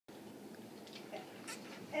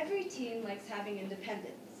Every teen likes having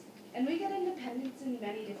independence, and we get independence in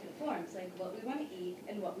many different forms, like what we want to eat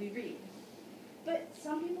and what we read. But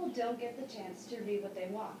some people don't get the chance to read what they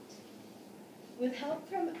want. With help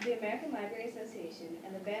from the American Library Association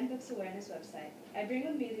and the Banned Books Awareness website, I bring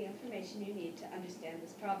with me the information you need to understand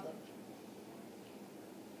this problem.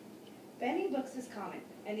 Banning books is common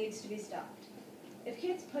and needs to be stopped. If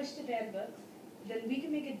kids push to ban books, then we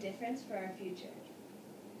can make a difference for our future.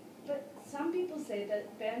 But some people say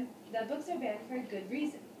that books are banned for a good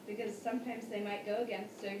reason, because sometimes they might go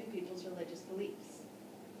against certain people's religious beliefs.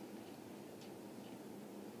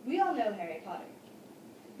 We all know Harry Potter.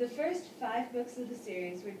 The first 5 books of the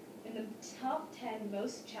series were in the top 10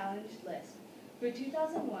 most challenged list for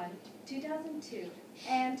 2001, 2002,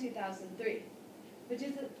 and 2003, which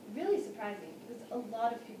is really surprising because a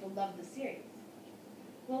lot of people love the series.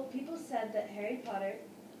 Well, people said that Harry Potter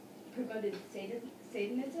promoted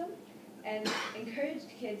Satanism and encouraged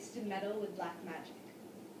kids to meddle with black magic.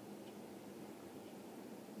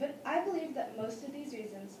 But I believe that most of these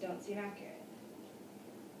reasons don't seem accurate.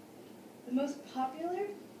 The most popular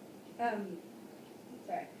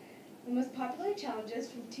challenges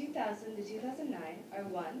from 2000 to 2009 are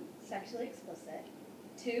 1, sexually explicit,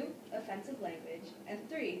 2, offensive language, and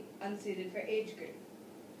 3, unsuited for age group.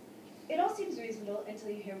 It all seems reasonable until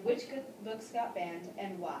you hear which books got banned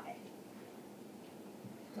and why.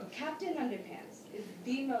 Captain Underpants is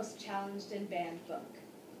the most challenged and banned book.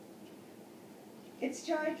 It's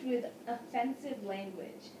charged with offensive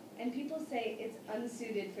language, and people say it's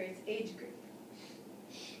unsuited for its age group.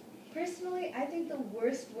 Personally, I think the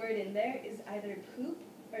worst word in there is either poop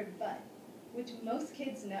or butt, which most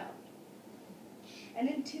kids know. And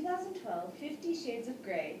in 2012, 50 Shades of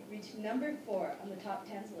Grey reached number 4 on the top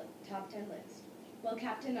 10 list, while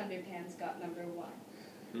Captain Underpants got number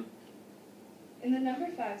 1. In the number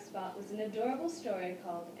 5 spot was an adorable story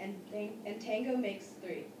called And Tango Makes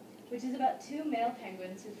 3, which is about 2 male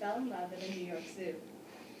penguins who fell in love at a New York zoo.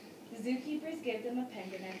 The zookeepers gave them a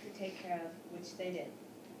penguin egg to take care of, which they did.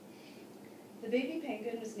 The baby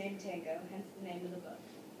penguin was named Tango, hence the name of the book,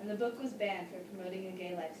 and the book was banned for promoting a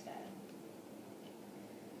gay lifestyle.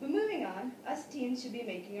 But moving on, us teens should be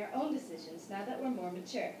making our own decisions now that we're more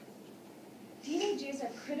mature. Teenage years are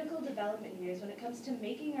critical development years when it comes to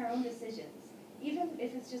making our own decisions, even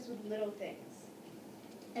if it's just with little things.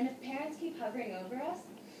 And if parents keep hovering over us,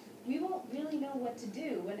 we won't really know what to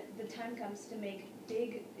do when the time comes to make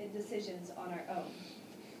big decisions on our own.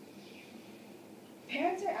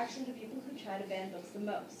 Parents are actually the people who try to ban books the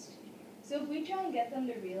most. So if we try and get them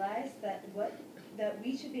to realize that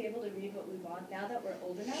we should be able to read what we want now that we're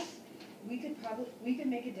old enough, we could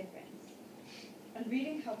make a difference. And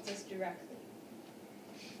reading helps us directly.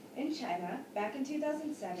 In China, back in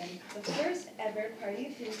 2007, the first ever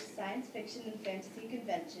party-approved science fiction and fantasy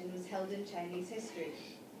convention was held in Chinese history.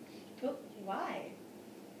 But why?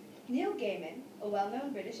 Neil Gaiman, a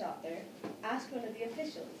well-known British author, asked one of the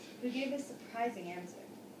officials, who gave a surprising answer.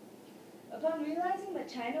 Upon realizing that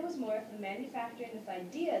China was more of a manufacturing of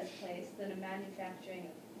ideas place than a manufacturing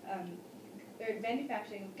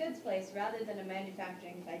of goods place rather than a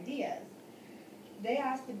manufacturing of ideas, they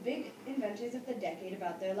asked the big inventors of the decade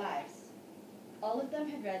about their lives. All of them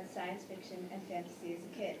had read science fiction and fantasy as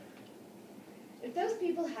a kid. If those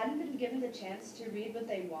people hadn't been given the chance to read what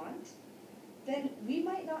they want, then we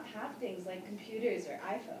might not have things like computers or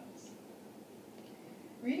iPhones.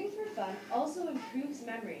 Reading for fun also improves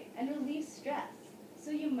memory and relieves stress,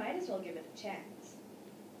 so you might as well give it a chance.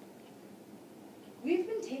 We've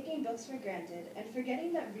been taking books for granted and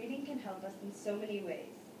forgetting that reading can help us in so many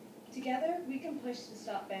ways. Together, we can push to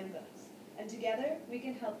stop banned books, and together, we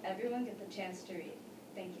can help everyone get the chance to read.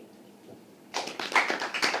 Thank you.